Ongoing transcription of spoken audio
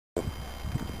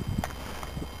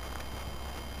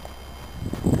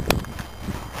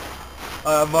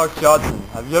Mark Johnson.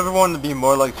 Have you ever wanted to be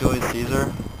more like Julius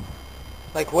Caesar?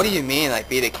 Like, what do you mean? Like,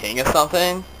 be the king of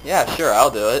something? Yeah, sure,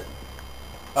 I'll do it.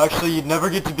 Actually, you'd never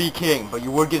get to be king, but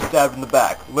you would get stabbed in the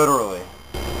back, literally.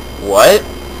 What?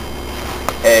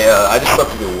 Hey, I just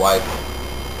slept with your wife.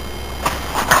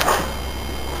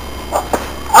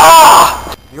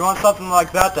 Ah! If you want something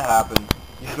like that to happen,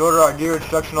 you should order our new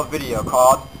instructional video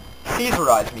called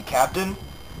Caesarize Me, Captain.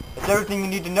 It's everything you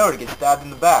need to know to get stabbed in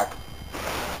the back.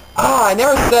 Ah, I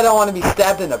never said I want to be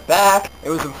stabbed in the back. It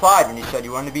was implied when you said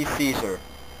you wanted to be Caesar.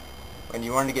 When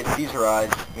you wanted to get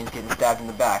Caesarized, it means getting stabbed in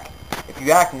the back. If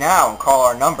you act now and call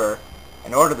our number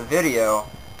and order the video,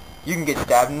 you can get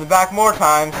stabbed in the back more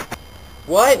times.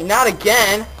 What? Not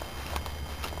again.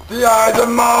 The Eyes of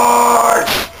March!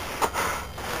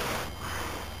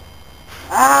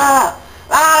 Ah!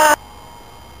 Ah!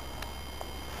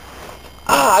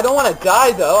 Ah, I don't want to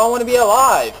die, though. I want to be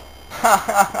alive.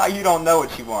 You don't know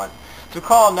what you want. So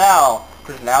call now,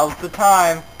 because now's the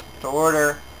time to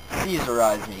order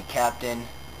Caesarize Me, Captain.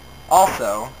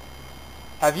 Also,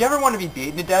 have you ever wanted to be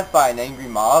beaten to death by an angry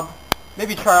mob?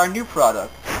 Maybe try our new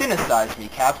product, Caesarize Me,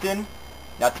 Captain.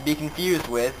 Not to be confused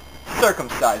with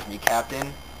Circumcise Me,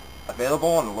 Captain.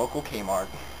 Available in the local Kmart.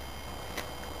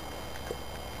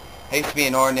 I used to be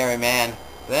an ordinary man.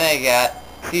 Then I got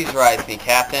Caesarize Me,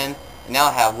 Captain. And now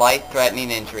I have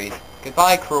life-threatening injuries.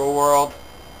 Goodbye, cruel world.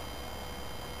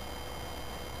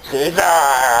 Caesar!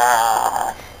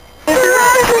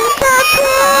 Caesarize me,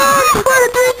 Captain!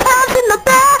 23 times in the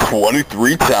back!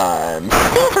 23 times.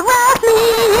 Caesarize me!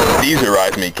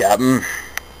 Caesarize me, Captain.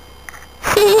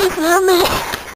 Caesar me!